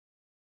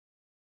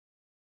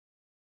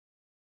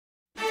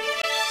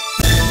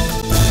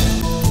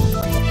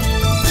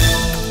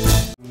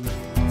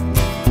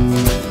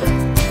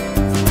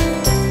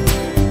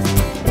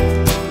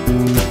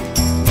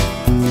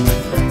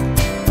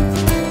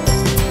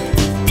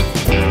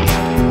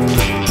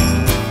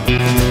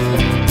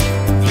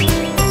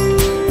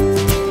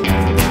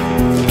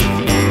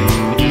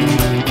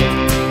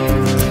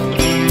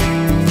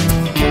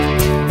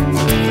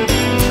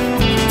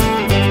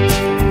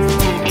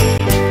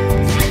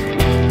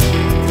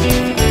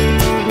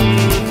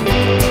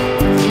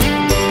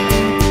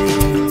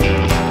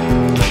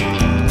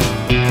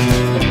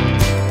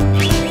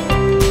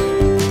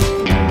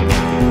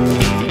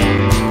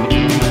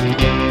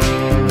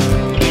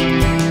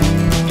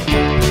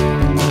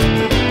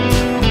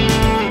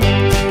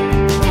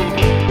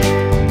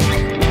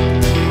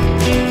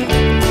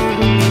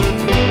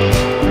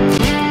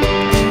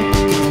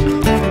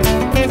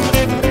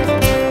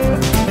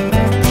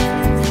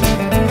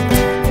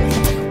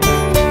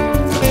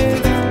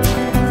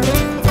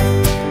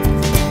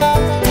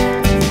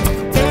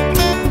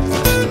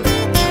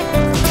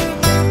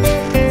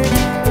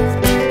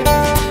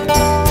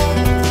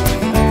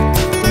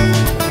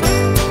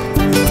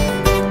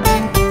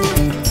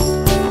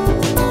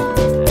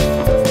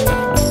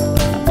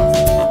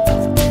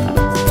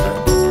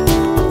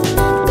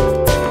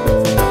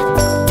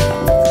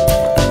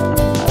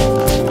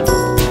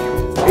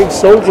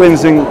Soul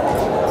cleansing,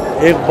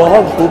 एक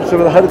बहुत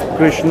खूबसूरत, हर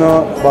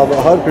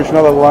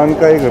कृष्णा भगवान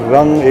का एक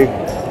रंग, एक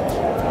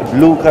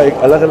ब्लू का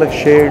एक अलग अलग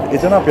शेड,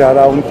 इतना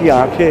प्यारा, उनकी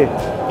आंखें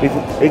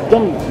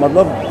एकदम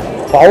मतलब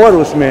पावर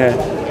उसमें है,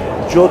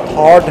 जो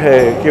थॉट है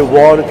कि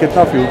वॉर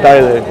कितना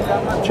फ्यूटाइल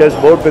है चेस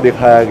बोर्ड पे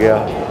दिखाया गया।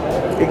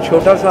 एक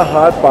छोटा सा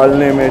हाथ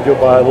पालने में जो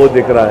वो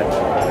दिख रहा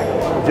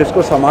है,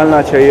 जिसको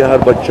संभालना चाहिए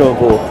हर बच्चों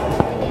को,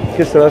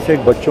 किस तरह से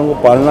एक बच्चों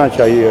को पालना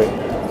चाहिए,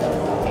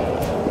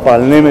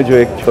 पालने में जो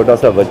एक छोटा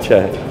सा बच्चा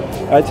है,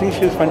 I think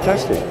she is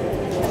fantastic.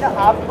 अच्छा,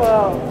 आप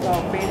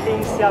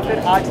पेंटिंग्स या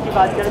फिर आर्ट की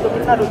बात करें तो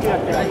कितना रुचि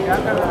रखते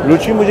हैं?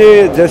 रुचि मुझे,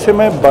 जैसे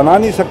मैं बना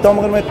नहीं सकता हूँ,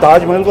 मगर मैं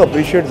ताजमहल को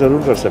अप्रिशिएट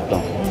ज़रूर कर सकता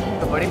हूँ।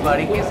 तो बड़ी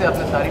बारीकी से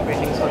आपने सारी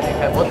पेंटिंग्स को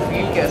देखा है, बहुत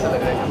फील कैसा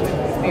लग रहा है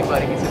इतनी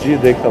बारीकी से? जी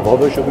देखता, बहुत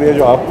बहुत शुक्रिया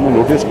जो आपने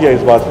नोटिस किया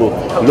इस बात को।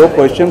 लोग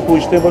क्वेश्चन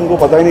पूछते हैं पर उनको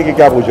पता ही नहीं कि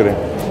क्या पूछ रहे हैं।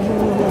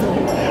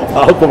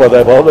 आपको पता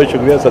है, बहुत बहुत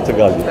शुक्रिया सत श्री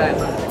अकाल जी,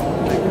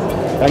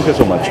 थैंक यू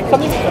सो मच।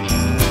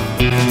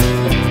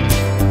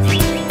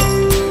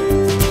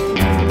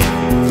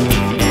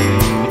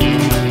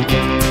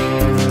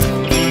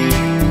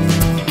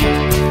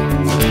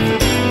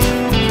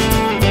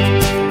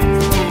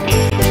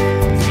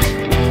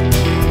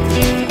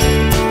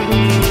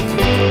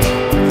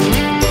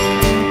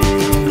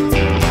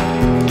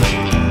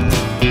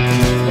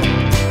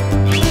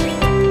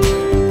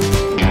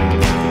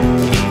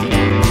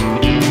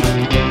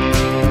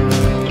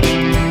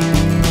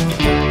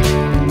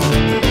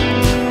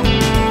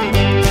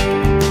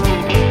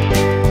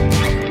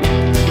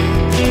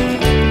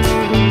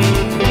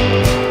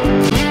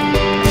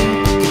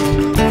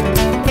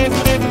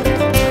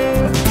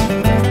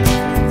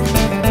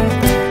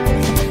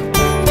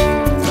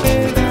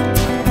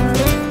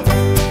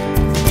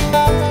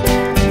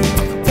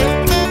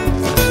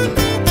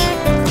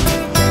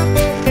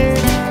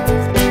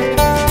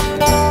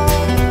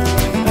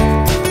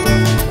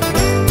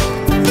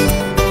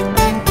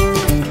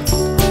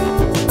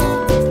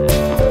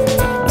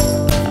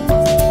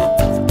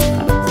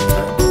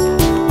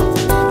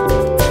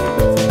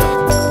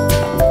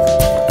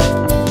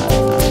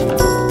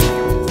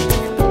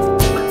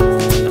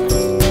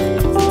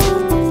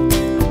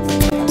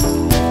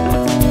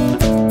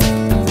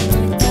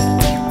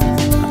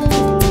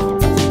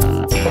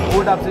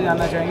 आपसे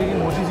जानना चाहेंगे कि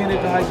मोदी जी ने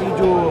कहा कि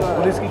जो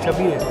पुलिस की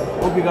छवि है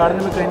वो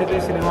बिगाड़ने में कहीं ना कहीं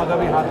सिनेमा का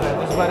भी हाथ है,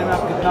 तो इस बारे में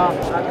आप कितना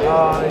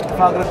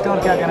इत्तेफाक रखते हैं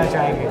और क्या कहना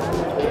चाहेंगे?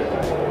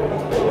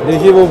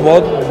 देखिए, वो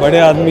बहुत बड़े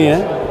आदमी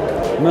हैं,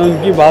 मैं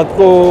उनकी बात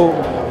को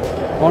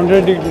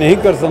कॉन्ट्रडिक्ट नहीं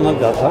कर समझ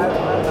चाहता,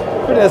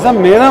 पर ऐसा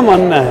मेरा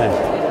मानना है,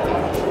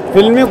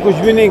 फिल्में कुछ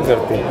भी नहीं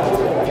करती।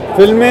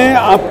 फिल्में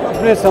आप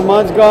अपने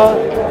समाज का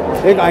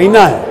एक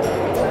आईना है,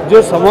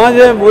 जो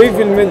समाज है वही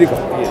फिल्में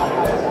दिखाती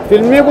है।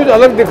 फिल्में कुछ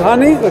अलग दिखा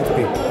नहीं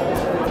सकती।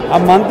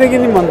 आप मानते कि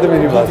नहीं मानते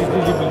मेरी बात? जी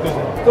बिल्कुल।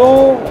 तो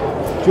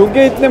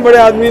चूँकि इतने बड़े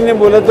आदमी ने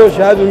बोला तो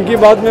शायद उनकी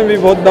बात में भी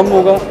बहुत दम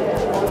होगा,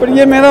 पर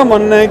ये मेरा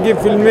मानना है कि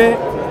फिल्में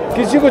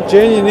किसी को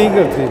चेंज नहीं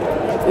करती।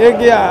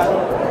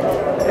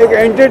 एक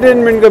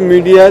एंटरटेनमेंट का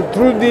मीडिया है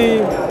through the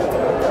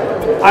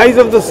eyes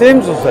of the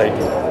same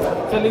society.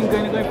 चल, इन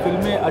कहीं ना कहीं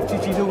फिल्में अच्छी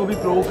चीज़ों को भी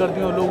प्रोवोक करती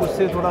हैं और लोग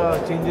उससे थोड़ा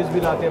चेंजेस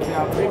भी लाते हैं अपने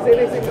आप में।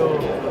 जो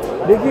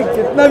देखिए,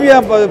 कितना भी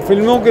आप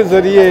फिल्मों के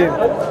ज़रिए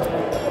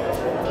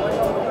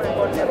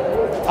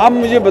आप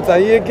मुझे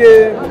बताइए कि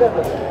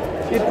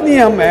इतनी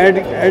हम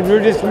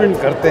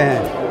एडवर्टिजमेंट करते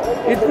हैं,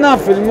 इतना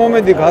फिल्मों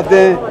में दिखाते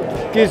हैं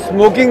कि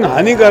स्मोकिंग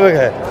हानिकारक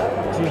है।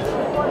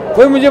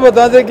 कोई मुझे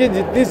बता दे कि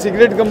जितनी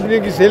सिगरेट कंपनी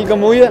की सेल कम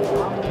हुई है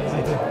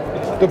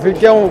तो फिर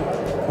क्या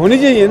होनी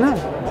चाहिए ना?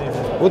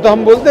 वो तो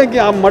हम बोलते हैं कि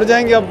आप मर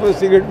जाएंगे आप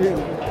सिगरेट पी।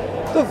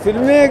 तो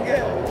फिल्में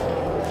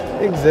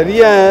एक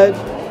जरिया है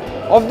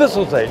of the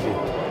society.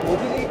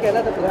 Modi ji कहना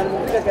था,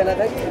 प्रधानमंत्री का कहना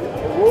था कि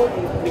वो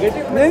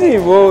नेगेटिव नहीं,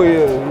 वो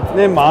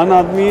इतने महान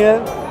आदमी है,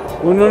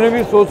 उन्होंने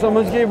भी सोच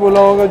समझ के ही बोला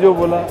होगा जो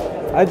बोला।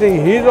 I think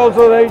he is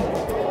also right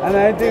and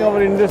I think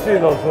our industry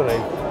is also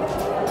right.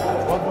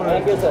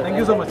 Thank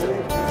you so much.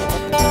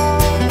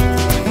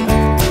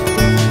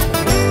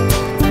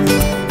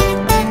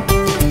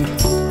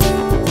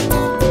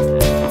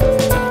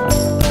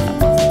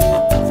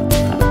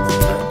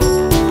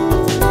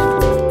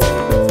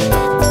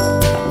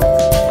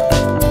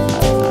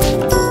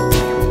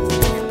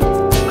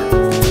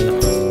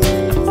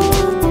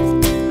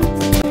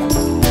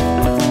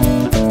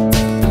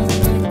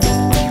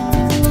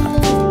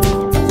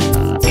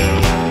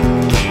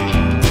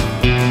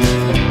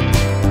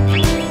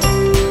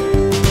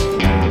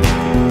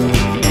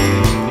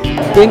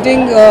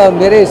 Painting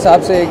मेरे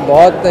हिसाब से एक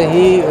बहुत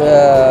ही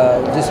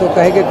जिसको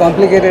कहे कि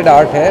कॉम्प्लिकेटेड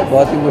आर्ट है,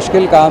 बहुत ही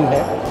मुश्किल काम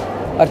है।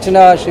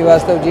 अर्चना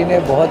श्रीवास्तव जी ने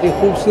बहुत ही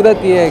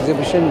खूबसूरत ये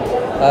एग्ज़िबिशन,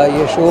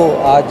 ये शो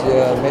आज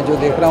मैं जो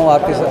देख रहा हूँ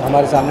आपके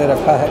हमारे सामने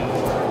रखा है।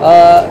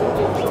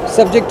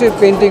 सब्जेक्टिव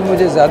पेंटिंग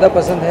मुझे ज़्यादा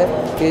पसंद है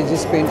कि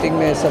जिस पेंटिंग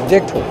में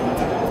सब्जेक्ट हो,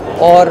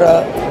 और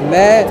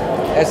मैं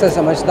ऐसा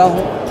समझता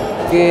हूँ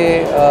कि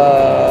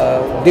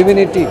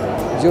डिविनिटी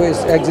जो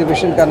इस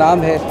एग्ज़िबिशन का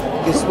नाम है,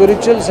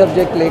 स्पिरिचुअल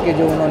सब्जेक्ट लेके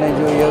जो उन्होंने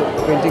जो ये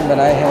पेंटिंग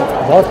बनाए हैं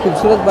बहुत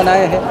खूबसूरत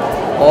बनाए हैं।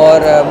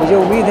 और मुझे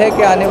उम्मीद है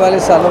कि आने वाले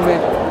सालों में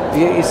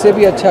ये इससे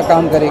भी अच्छा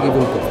काम करेगी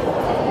बिल्कुल।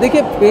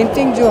 देखिए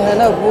पेंटिंग जो है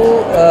ना वो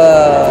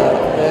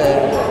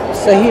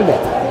सही में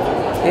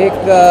एक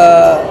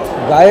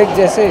गायक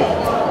जैसे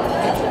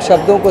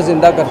शब्दों को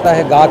ज़िंदा करता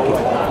है गा के,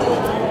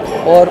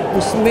 और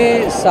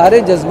उसमें सारे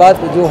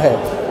जज्बात जो है,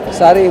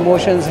 सारे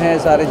इमोशंस हैं,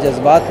 सारे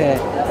जज्बात हैं,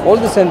 ऑल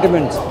द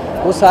सेंटिमेंट्स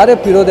वो सारे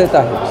पिरो देता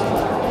है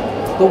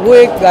उसमें। तो वो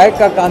एक गायक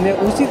का काम है।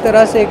 उसी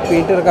तरह से एक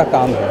पेंटर का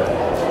काम है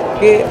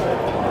कि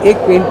एक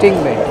पेंटिंग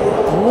में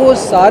वो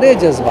सारे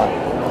जज्बात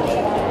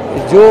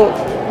जो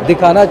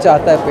दिखाना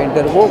चाहता है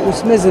पेंटर वो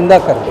उसमें ज़िंदा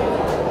कर दे,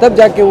 तब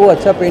जाके वो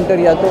अच्छा पेंटर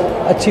या तो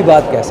अच्छी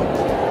बात कह सकता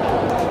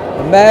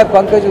है। मैं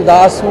पंकज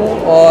उदास हूँ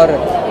और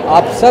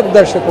आप सब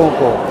दर्शकों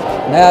को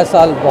नया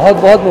साल बहुत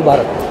बहुत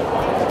मुबारक हो।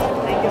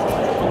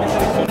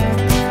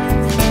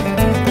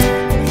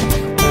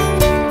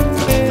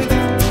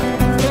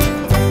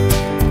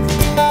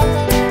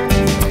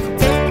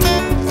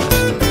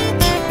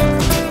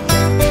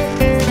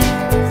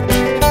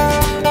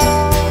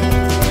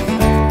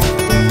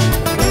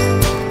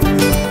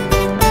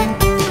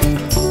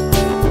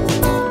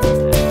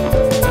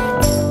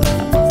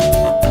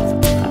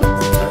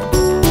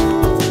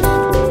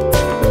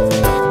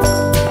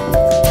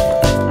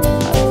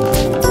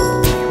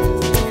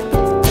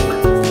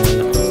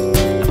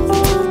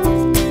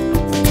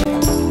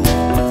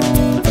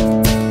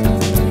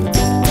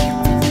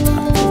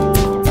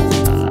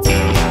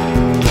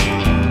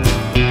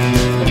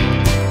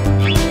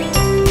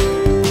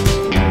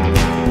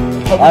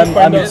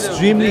 I'm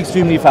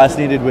extremely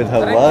fascinated with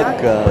her work.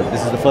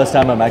 This is the first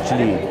time I'm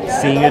actually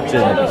seeing it,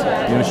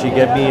 and she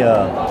gave me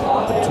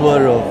a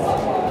tour of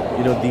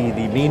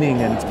the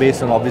meaning, and it's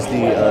based on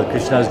obviously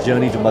Krishna's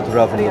journey to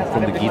Mathura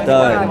from the Gita,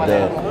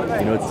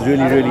 and it's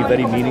really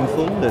very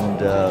meaningful, and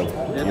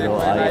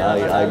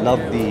I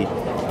love the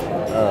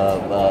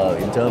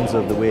in terms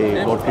of the way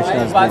Lord Krishna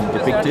has been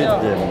depicted,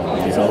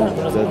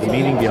 and the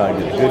meaning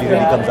behind it really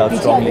comes out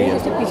strongly,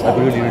 and I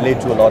can really relate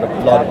to a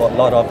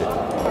lot of it.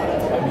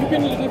 You've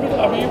been a little bit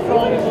away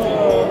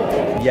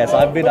from. Yes,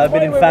 I've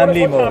been in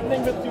family mode.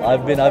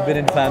 I've been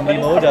in family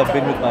mode. I've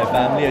been with my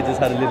family. I just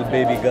had a little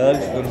baby girl.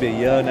 She's going to be a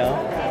year now.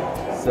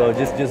 So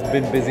just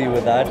been busy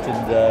with that,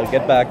 and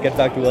get back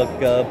to work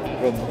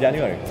from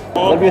January.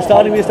 Well, we're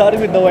starting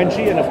with No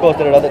Entry, and of course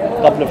there are other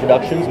couple of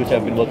productions which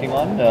I've been working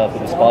on for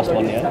this past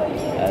 1 year,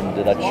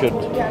 and that should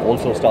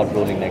also start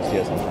rolling next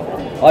year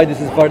sometime. Hi, this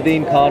is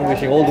Fardeen Khan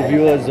wishing all the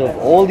viewers of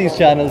all these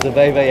channels a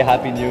very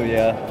happy New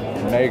Year,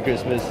 Merry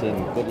Christmas,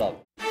 and good luck.